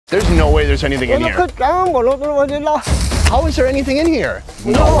There's no way there's anything in here. How is there anything in here?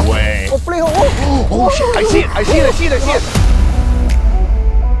 No way. Oh shit, I see it, I see it, I see it, I see it.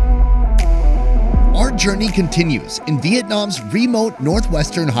 Our journey continues in Vietnam's remote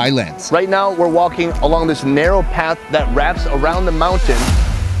northwestern highlands. Right now, we're walking along this narrow path that wraps around the mountain.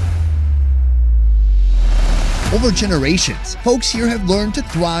 Over generations, folks here have learned to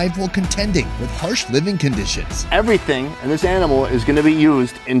thrive while contending with harsh living conditions. Everything in this animal is going to be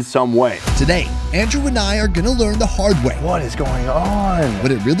used in some way. Today, Andrew and I are going to learn the hard way What is going on? what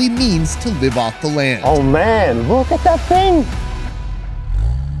it really means to live off the land. Oh man, look at that thing.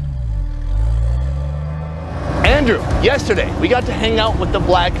 Andrew, yesterday we got to hang out with the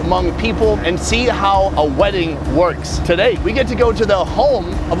Black Hmong people and see how a wedding works. Today we get to go to the home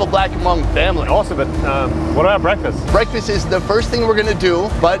of a Black Hmong family. Awesome, but what about breakfast? Breakfast is the first thing we're gonna do,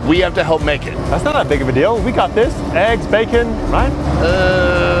 but we have to help make it. That's not that big of a deal. We got this. Eggs, bacon, right?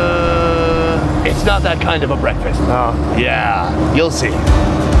 It's not that kind of a breakfast. No. Yeah, you'll see.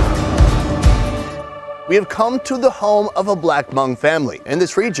 We have come to the home of a Black Hmong family. In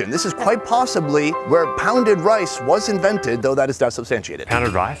this region, this is quite possibly where pounded rice was invented, though that is not substantiated.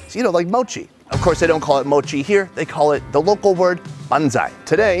 Pounded rice? So, you know, like mochi. Of course, they don't call it mochi here. They call it the local word banzai.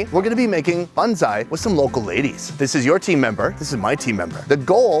 Today, we're gonna be making banzai with some local ladies. This is your team member. This is my team member. The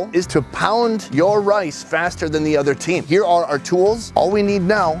goal is to pound your rice faster than the other team. Here are our tools. All we need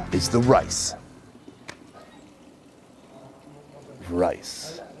now is the rice. Rice.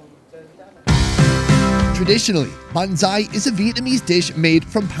 Traditionally, banzai is a Vietnamese dish made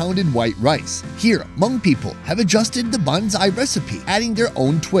from pounded white rice. Here, Hmong people have adjusted the banzai recipe, adding their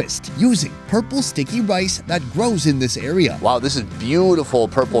own twist, using purple sticky rice that grows in this area. Wow, this is beautiful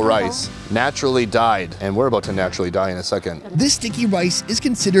purple rice, naturally dyed, and we're about to naturally die in a second. This sticky rice is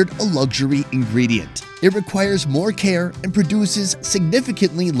considered a luxury ingredient. It requires more care and produces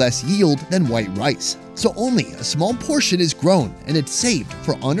significantly less yield than white rice. So only a small portion is grown, and it's saved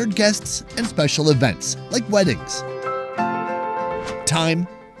for honored guests and special events like weddings. Time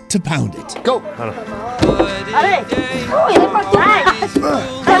to pound it. Go!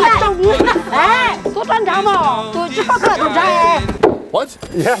 What?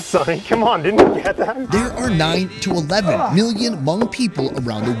 Yes, Sonny, come on, didn't you get that? There are 9 to 11 million Hmong people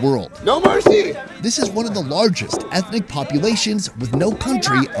around the world. No mercy! This is one of the largest ethnic populations with no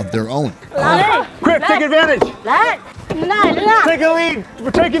country of their own. Quick, take advantage! Take a lead!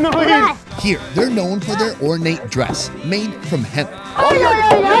 We're taking the lead! Here, they're known for their ornate dress, made from hemp. Oh,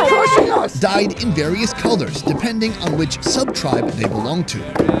 you're crushing us! Dyed in various colors depending on which sub-tribe they belong to.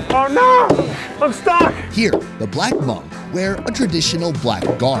 Oh no! I'm stuck! Here, the Black Hmong wear a traditional black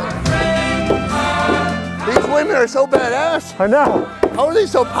garb. These women are so badass! I know! How are they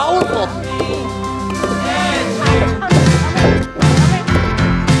so powerful?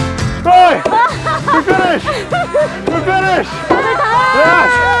 Hey! We finished! We finished!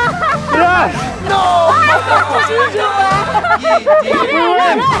 Yes! Yes! No! We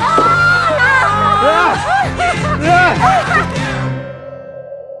win! Yes! Yes!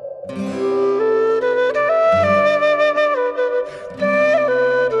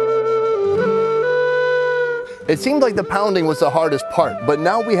 It seemed like the pounding was the hardest part, but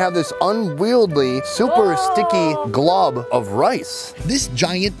now we have this unwieldy, super sticky glob of rice. This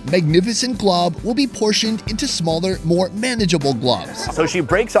giant, magnificent glob will be portioned into smaller, more manageable globs. So she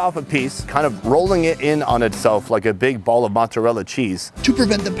breaks off a piece, kind of rolling it in on itself like a big ball of mozzarella cheese. To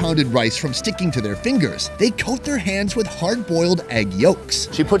prevent the pounded rice from sticking to their fingers, they coat their hands with hard-boiled egg yolks.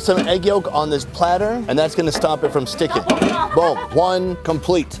 She puts some egg yolk on this platter, and that's gonna stop it from sticking. Boom, one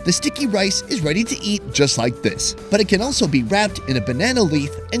complete. The sticky rice is ready to eat just like this, but it can also be wrapped in a banana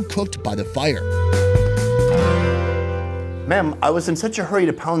leaf and cooked by the fire. Ma'am, I was in such a hurry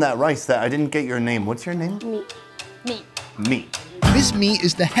to pound that rice that I didn't get your name. What's your name? Me. Me. Miss Me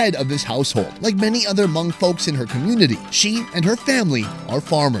is the head of this household. Like many other Hmong folks in her community, she and her family are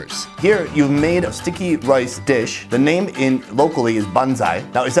farmers. Here, you've made a sticky rice dish. The name locally is banzai.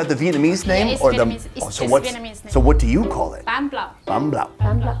 Now, is that the Vietnamese name? Yeah, it's or Vietnamese. The, It's Vietnamese name. So what do you call it? Bám blọc. Bám blọc.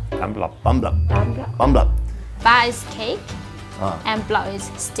 Bám blọc. I'm bluff. Bám blọc. Bám blọc. Ba is cake, and blọc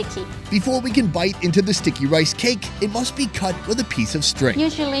is sticky. Before we can bite into the sticky rice cake, it must be cut with a piece of string.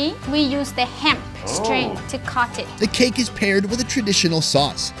 Usually, we use the hemp string to cut it. The cake is paired with a traditional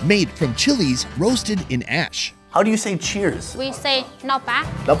sauce, made from chillies roasted in ash. How do you say cheers? We say no ba.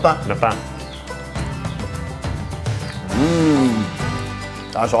 Napa. Napa.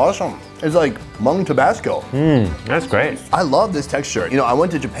 That's awesome. is like Hmong Tabasco. That's great. I love this texture. You know, I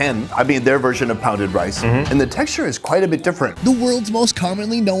went to Japan, I made their version of pounded rice, and the texture is quite a bit different. The world's most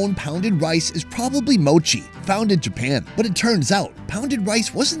commonly known pounded rice is probably mochi, found in Japan. But it turns out, pounded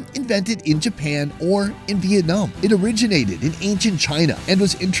rice wasn't invented in Japan or in Vietnam. It originated in ancient China and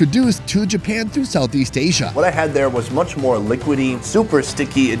was introduced to Japan through Southeast Asia. What I had there was much more liquidy, super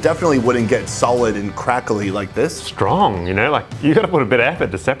sticky. It definitely wouldn't get solid and crackly like this. Strong, you know, like you gotta put a bit of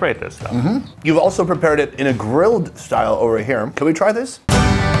effort to separate this stuff. You've also prepared it in a grilled style over here. Can we try this?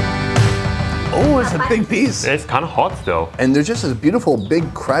 Oh, it's a big piece. It's kind of hot still. And there's just this beautiful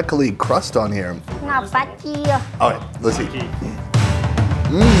big crackly crust on here. All right, let's see.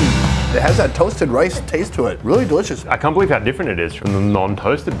 It has that toasted rice taste to it. Really delicious. I can't believe how different it is from the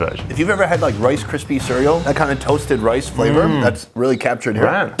non-toasted version. If you've ever had like Rice Krispie cereal, that kind of toasted rice flavor, that's really captured here.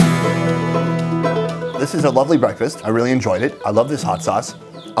 Right. This is a lovely breakfast. I really enjoyed it. I love this hot sauce.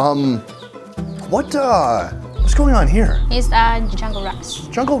 What's going on here? It's jungle rats.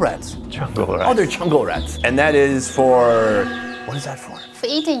 Jungle rats. Jungle rats. Oh, they're jungle rats. And that is for, what is that for? For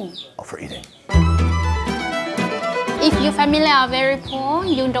eating. Oh, for eating. If your family are very poor,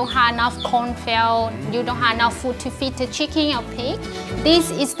 you don't have enough cornmeal, you don't have enough food to feed the chicken or pig,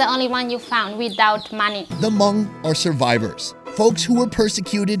 this is the only one you found without money. The Hmong are survivors. Folks who were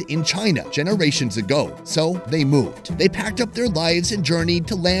persecuted in China generations ago, so they moved. They packed up their lives and journeyed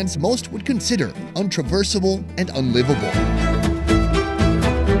to lands most would consider untraversable and unlivable.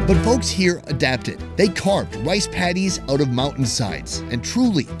 But folks here adapted. They carved rice paddies out of mountainsides and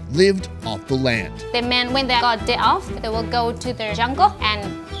truly lived off the land. The men, when they got day off, they will go to the jungle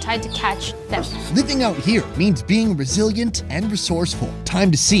and try to catch them. Living out here means being resilient and resourceful.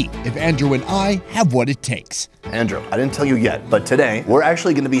 Time to see if Andrew and I have what it takes. Andrew, I didn't tell you yet, but today we're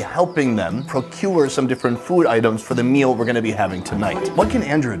actually going to be helping them procure some different food items for the meal we're going to be having tonight. What can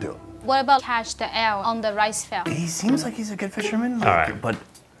Andrew do? What about catch the eel on the rice field? He seems like he's a good fisherman. All right. But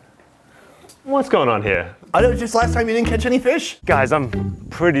What's going on here? I know, just last time you didn't catch any fish. Guys, I'm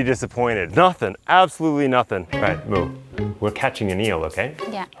pretty disappointed. Nothing, absolutely nothing. Right, Moo, we're catching an eel, okay?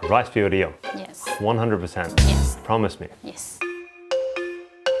 Yeah. A rice field eel. Yes. 100%. Yes. Promise me. Yes.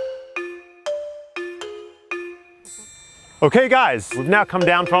 Okay guys, we've now come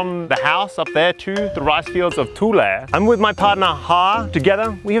down from the house up there to the rice fields of Tule. I'm with my partner Ha.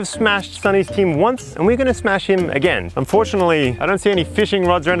 Together, we have smashed Sunny's team once and we're gonna smash him again. Unfortunately, I don't see any fishing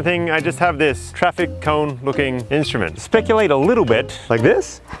rods or anything. I just have this traffic cone looking instrument. Speculate a little bit, like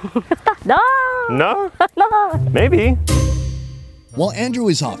this? No! No? No! Maybe. While Andrew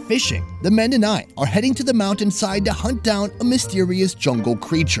is off fishing, the men and I are heading to the mountainside to hunt down a mysterious jungle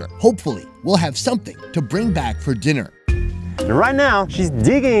creature. Hopefully, we'll have something to bring back for dinner. And right now, she's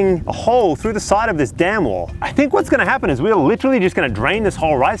digging a hole through the side of this dam wall. I think what's gonna happen is we're literally just gonna drain this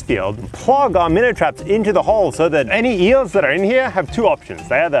whole rice field and plug our minnow traps into the hole so that any eels that are in here have two options.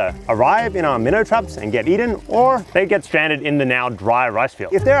 They either arrive in our minnow traps and get eaten, or they get stranded in the now dry rice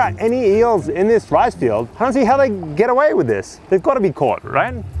field. If there are any eels in this rice field, I don't see how they get away with this. They've gotta be caught,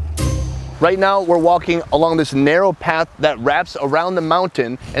 right? Right now, we're walking along this narrow path that wraps around the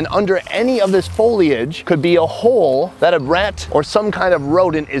mountain, and under any of this foliage could be a hole that a rat or some kind of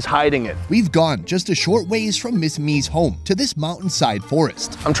rodent is hiding in. We've gone just a short ways from Miss Me's home to this mountainside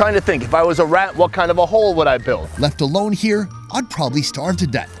forest. I'm trying to think, if I was a rat, what kind of a hole would I build? Left alone here, I'd probably starve to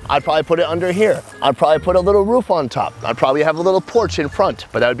death. I'd probably put it under here. I'd probably put a little roof on top. I'd probably have a little porch in front,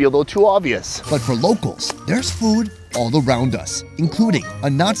 but that would be a little too obvious. But for locals, there's food all around us, including a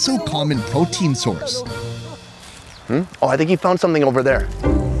not so common protein source. Oh, I think he found something over there.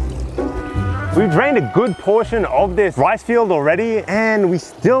 We've drained a good portion of this rice field already and we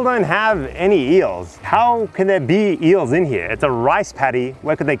still don't have any eels. How can there be eels in here? It's a rice paddy.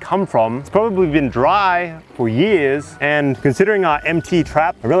 Where could they come from? It's probably been dry for years, and considering our empty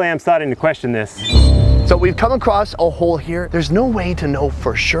trap, I really am starting to question this. So we've come across a hole here. There's no way to know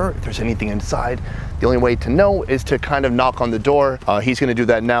for sure if there's anything inside. The only way to know is to kind of knock on the door. He's gonna do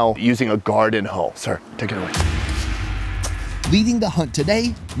that now using a garden hoe. Sir, take it away. Leading the hunt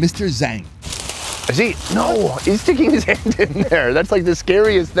today, Mr. Zhang. Is he? No, he's sticking his hand in there. That's like the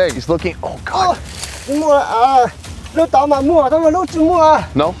scariest thing. He's looking, oh God.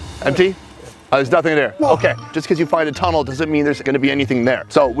 No, empty? There's nothing there. Okay, just because you find a tunnel doesn't mean there's gonna be anything there.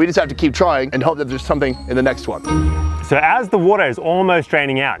 So we just have to keep trying and hope that there's something in the next one. So as the water is almost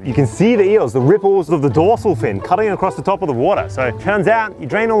draining out, you can see the eels, the ripples of the dorsal fin cutting across the top of the water. So it turns out, you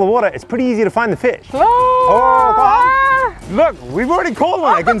drain all the water, it's pretty easy to find the fish. Oh, look, we've already caught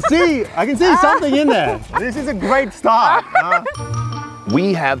one. I can see something in there. This is a great start.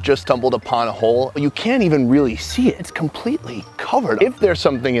 We have just stumbled upon a hole. You can't even really see it. It's completely covered. If there's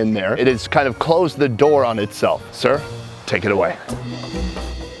something in there, it has kind of closed the door on itself. Sir, take it away.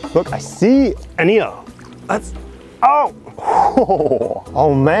 Look, I see an eel. That's, oh.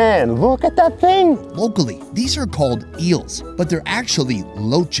 Oh man, look at that thing! Locally, these are called eels, but they're actually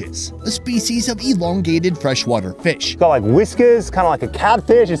loaches, a species of elongated freshwater fish. Got like whiskers, kind of like a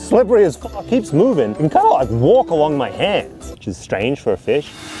catfish. It's slippery as fuck, keeps moving. You can kind of like walk along my hands, which is strange for a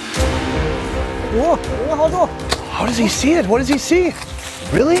fish. How does he see it? What does he see?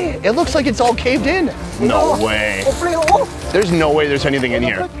 Really? It looks like it's all caved in. No way. There's no way there's anything in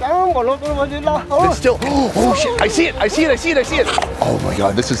here. It's still, oh shit, I see it, I see it, I see it, I see it. Oh my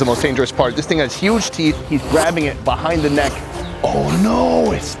God, this is the most dangerous part. This thing has huge teeth. He's grabbing it behind the neck. Oh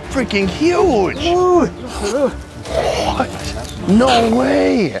no, it's freaking huge. What? No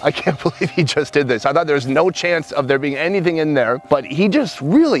way. I can't believe he just did this. I thought there was no chance of there being anything in there, but he just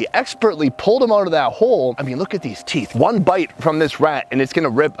really expertly pulled him out of that hole. I mean, look at these teeth. One bite from this rat and it's gonna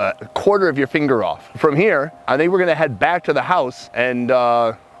rip a quarter of your finger off. From here, I think we're gonna head back to the house and,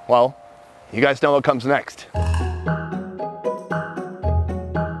 well, you guys know what comes next.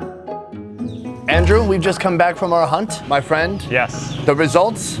 Andrew, we've just come back from our hunt, my friend. Yes. The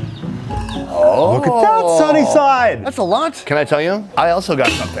results? Oh, look at that sunny side. That's a lot. Can I tell you? I also got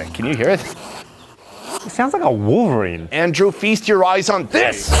something. Can you hear it? It sounds like a wolverine. Andrew, feast your eyes on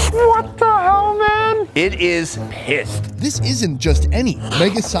this. What the hell, man? It is pissed. This isn't just any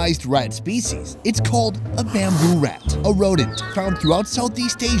mega-sized rat species. It's called a bamboo rat, a rodent found throughout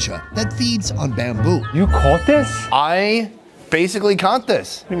Southeast Asia that feeds on bamboo. You caught this? I basically caught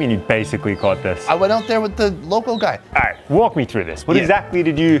this. What do you mean you basically caught this? I went out there with the local guy. All right, walk me through this. What exactly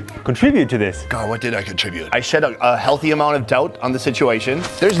did you contribute to this? God, what did I contribute? I shed a healthy amount of doubt on the situation.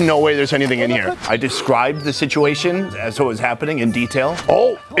 There's no way there's anything in here. I described the situation as it was happening in detail.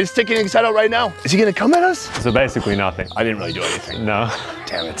 Oh, it's sticking his head out right now. Is he gonna come at us? So basically nothing. I didn't really do anything. No.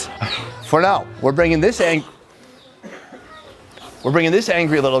 Damn it. For now, we're bringing this angry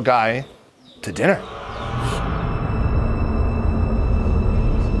little guy to dinner.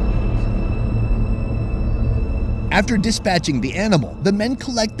 After dispatching the animal, the men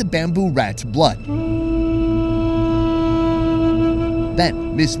collect the bamboo rat's blood.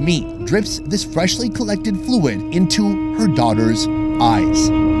 Then, Miss Me drips this freshly collected fluid into her daughter's eyes.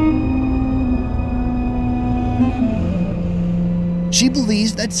 She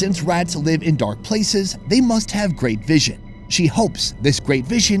believes that since rats live in dark places, they must have great vision. She hopes this great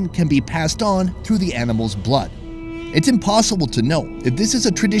vision can be passed on through the animal's blood. It's impossible to know if this is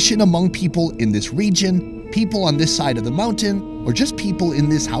a tradition among people in this region, people on this side of the mountain, or just people in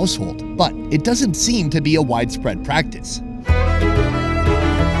this household, but it doesn't seem to be a widespread practice.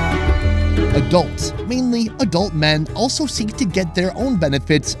 Adults, mainly adult men, also seek to get their own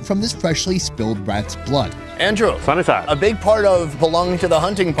benefits from this freshly spilled rat's blood. Andrew, a big part of belonging to the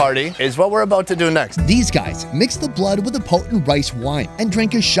hunting party is what we're about to do next. These guys mix the blood with a potent rice wine and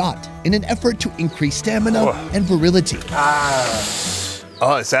drink a shot in an effort to increase stamina and virility.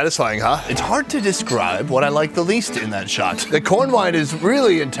 Oh, it's satisfying, huh? It's hard to describe what I like the least in that shot. The corn wine is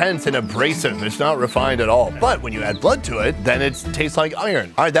really intense and abrasive. It's not refined at all. But when you add blood to it, then it tastes like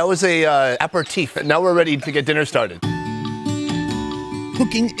iron. All right, that was a aperitif. Now we're ready to get dinner started.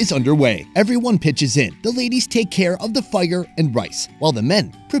 Cooking is underway. Everyone pitches in. The ladies take care of the fire and rice, while the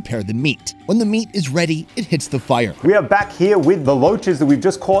men prepare the meat. When the meat is ready, it hits the fire. We are back here with the loaches that we've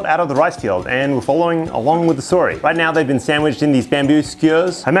just caught out of the rice field, and we're following along with the story. Right now they've been sandwiched in these bamboo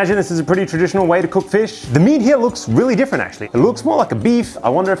skewers. I imagine this is a pretty traditional way to cook fish. The meat here looks really different actually. It looks more like a beef. I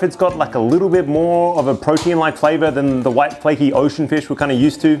wonder if it's got like a little bit more of a protein-like flavor than the white flaky ocean fish we're kind of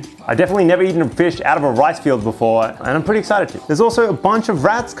used to. I definitely never eaten a fish out of a rice field before, and I'm pretty excited to. There's also a bunch of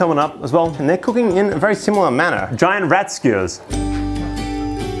rats coming up as well, and they're cooking in a very similar manner. Giant rat skewers.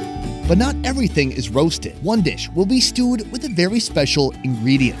 But not everything is roasted. One dish will be stewed with a very special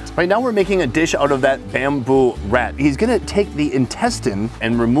ingredient. Right now we're making a dish out of that bamboo rat. He's gonna take the intestine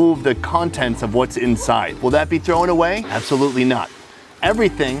and remove the contents of what's inside. Will that be thrown away? Absolutely not.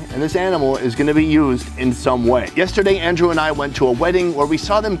 Everything in this animal is gonna be used in some way. Yesterday, Andrew and I went to a wedding where we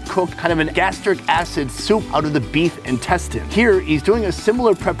saw them cook kind of an gastric acid soup out of the beef intestine. Here, he's doing a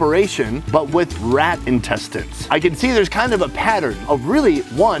similar preparation, but with rat intestines. I can see there's kind of a pattern of really,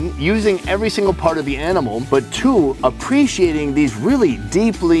 one, using every single part of the animal, but two, appreciating these really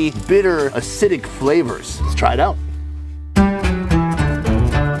deeply bitter, acidic flavors. Let's try it out.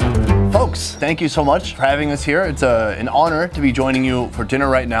 Folks, Yes. Thank you so much for having us here. It's an honor to be joining you for dinner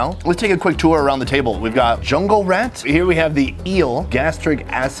right now. Let's take a quick tour around the table. We've got jungle rat. Here we have the eel gastric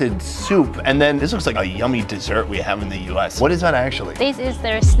acid soup. And then this looks like a yummy dessert we have in the US. What is that actually? This is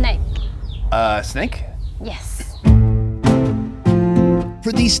the snake. Snake? Yes.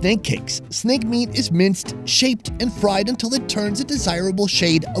 For these snake cakes, snake meat is minced, shaped, and fried until it turns a desirable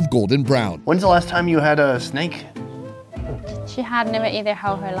shade of golden brown. When's the last time you had a snake? She had never eaten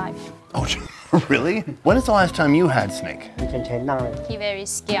her whole life. Oh, really? When is the last time you had snake? He very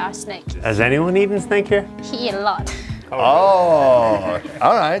scared of snake. Has anyone eaten snake here? He eat a lot. Oh,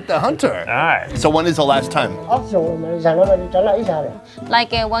 all right, the hunter. All right. So when is the last time?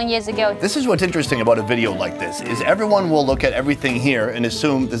 Like 1 year ago. This is what's interesting about a video like this, is everyone will look at everything here and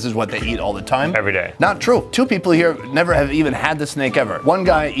assume this is what they eat all the time. Every day. Not true. 2 people here never have even had the snake ever. One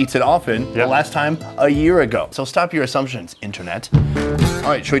guy eats it often, the last time a year ago. So stop your assumptions, internet. All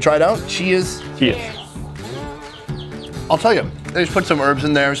right, should we try it out? Cheers. Cheers. I'll tell you, they just put some herbs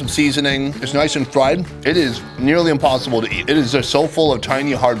in there, some seasoning. It's nice and fried. It is nearly impossible to eat. It is just so full of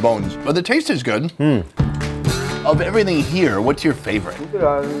tiny, hard bones. But the taste is good. Of everything here, what's your favorite? He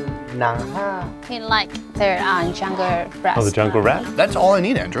like the jungle rat. Oh, the jungle rat? That's all I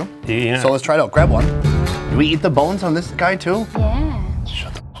need, Andrew. Yeah. So let's try it out. Grab one. Do we eat the bones on this guy too? Yeah.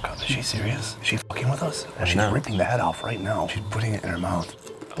 Shut the fuck up. Is she serious? Is she fucking with us? She's ripping the head off right now. She's putting it in her mouth.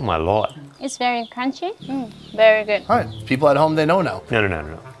 Oh my lord. It's very crunchy. Very good. All right, people at home, they know now.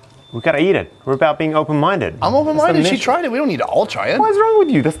 No. We gotta eat it. We're about being open-minded. I'm open-minded. She tried it. We don't need to all try it. What is wrong with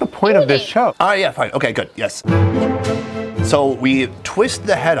you? That's the point of this show. All right, yeah, fine. Okay, good. Yes. So we twist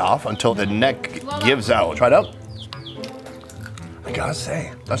the head off until the neck gives out. Try it out. I gotta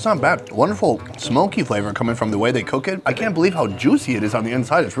say, that's not bad. Wonderful smoky flavor coming from the way they cook it. I can't believe how juicy it is on the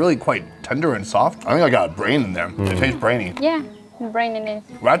inside. It's really quite tender and soft. I think I got a brain in there. It tastes brainy. Yeah, brain in it.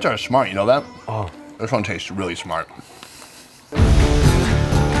 Rats are smart, you know that? Oh. This one tastes really smart.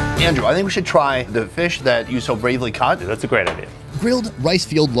 Andrew, I think we should try the fish that you so bravely caught. That's a great idea. Grilled rice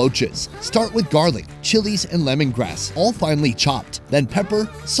field loaches. Start with garlic, chilies, and lemongrass, all finely chopped. Then pepper,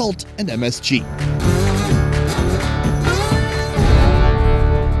 salt, and MSG.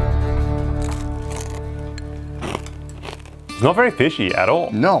 It's not very fishy at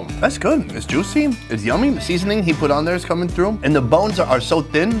all. No, that's good. It's juicy, it's yummy. The seasoning he put on there is coming through. And the bones are so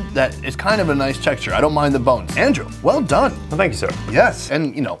thin that it's kind of a nice texture. I don't mind the bones. Andrew, well done. Well, thank you, sir. Yes,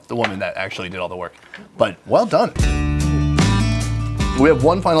 and you know, the woman that actually did all the work. But well done. We have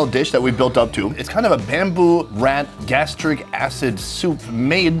one final dish that we built up to. It's kind of a bamboo rat gastric acid soup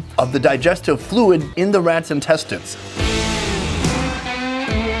made of the digestive fluid in the rat's intestines.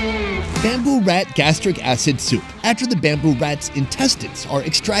 Bamboo rat gastric acid soup. After the bamboo rat's intestines are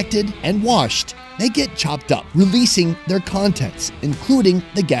extracted and washed, they get chopped up, releasing their contents, including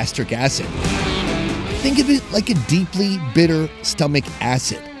the gastric acid. Think of it like a deeply bitter stomach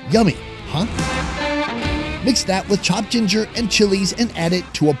acid. Yummy, huh? Mix that with chopped ginger and chilies and add it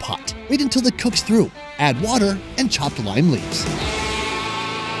to a pot. Wait until it cooks through. Add water and chopped lime leaves.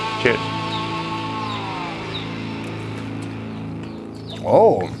 Cheers.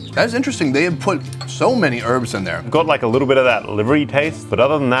 Oh, that's interesting. They have put so many herbs in there. Got like a little bit of that livery taste, but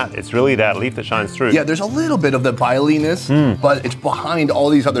other than that, it's really that leaf that shines through. Yeah, there's a little bit of the biliness, but it's behind all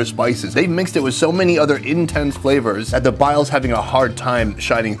these other spices. They've mixed it with so many other intense flavors that the bile's having a hard time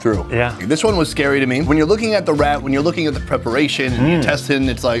shining through. Yeah. This one was scary to me. When you're looking at the rat, when you're looking at the preparation and the intestine,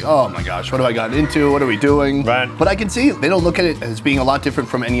 it's like, oh my gosh, what have I gotten into? What are we doing? Right. But I can see they don't look at it as being a lot different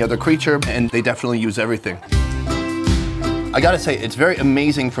from any other creature, and they definitely use everything. I gotta say, it's very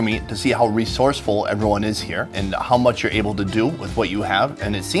amazing for me to see how resourceful everyone is here and how much you're able to do with what you have.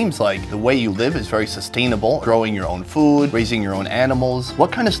 And it seems like the way you live is very sustainable, growing your own food, raising your own animals.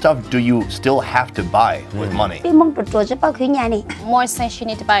 What kind of stuff do you still have to buy with money? More things she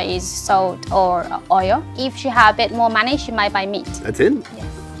need to buy is salt or oil. If she have a bit more money, she might buy meat. That's it? Yes.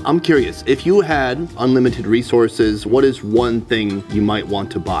 I'm curious, if you had unlimited resources, what is one thing you might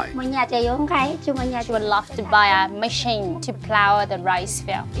want to buy? She would love to buy a machine to plow the rice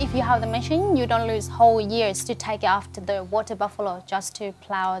field. If you have the machine, you don't lose whole years to take it after the water buffalo just to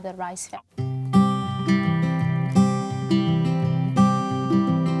plow the rice field.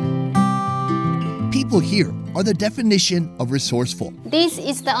 People here are the definition of resourceful. This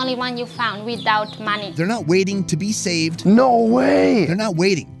is the only one you found without money. They're not waiting to be saved. No way! They're not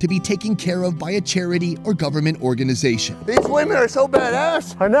waiting to be taken care of by a charity or government organization. These women are so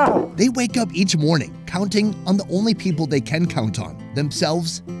badass! I know. They wake up each morning counting on the only people they can count on,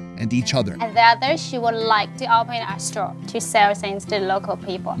 themselves and each other. And the other, she would like to open a store to sell things to local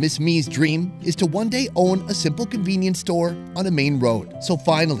people. Miss Me's dream is to one day own a simple convenience store on a main road. So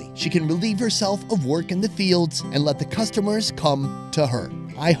finally, she can relieve herself of work in the fields and let the customers come to her.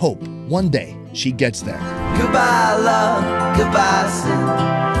 I hope one day she gets there. Goodbye love, goodbye sin.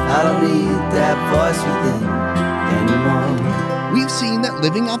 I don't need that voice within anymore. We've seen that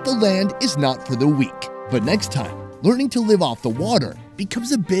living off the land is not for the weak. But next time, learning to live off the water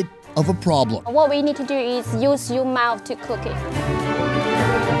becomes a bit of a problem. What we need to do is use your mouth to cook it.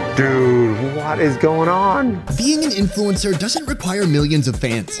 Dude, what is going on? Being an influencer doesn't require millions of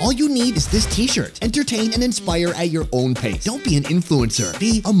fans. All you need is this t-shirt. Entertain and inspire at your own pace. Don't be an influencer.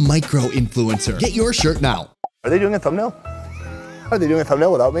 Be a micro-influencer. Get your shirt now. Are they doing a thumbnail? Are they doing a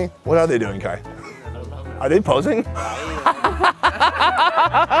thumbnail without me? What are they doing, Kai? Are they posing?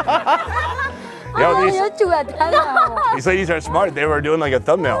 Yo, these ladies are smart. They were doing like a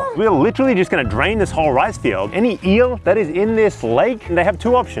thumbnail. We're literally just gonna drain this whole rice field. Any eel that is in this lake, they have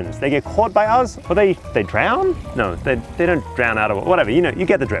two options. They get caught by us, or they drown? No, they don't drown out of it. Whatever, you know, you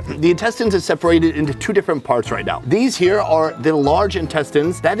get the drift. The intestines is separated into two different parts right now. These here are the large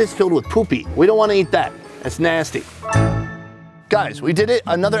intestines. That is filled with poopy. We don't want to eat that. That's nasty. Guys, we did it.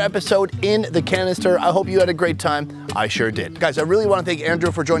 Another episode in the canister. I hope you had a great time. I sure did. Guys, I really want to thank Andrew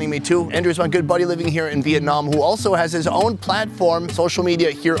for joining me too. Andrew's my good buddy living here in Vietnam who also has his own platform, social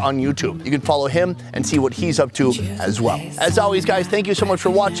media here on YouTube. You can follow him and see what he's up to as well. As always, guys, thank you so much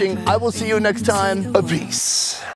for watching. I will see you next time. Peace.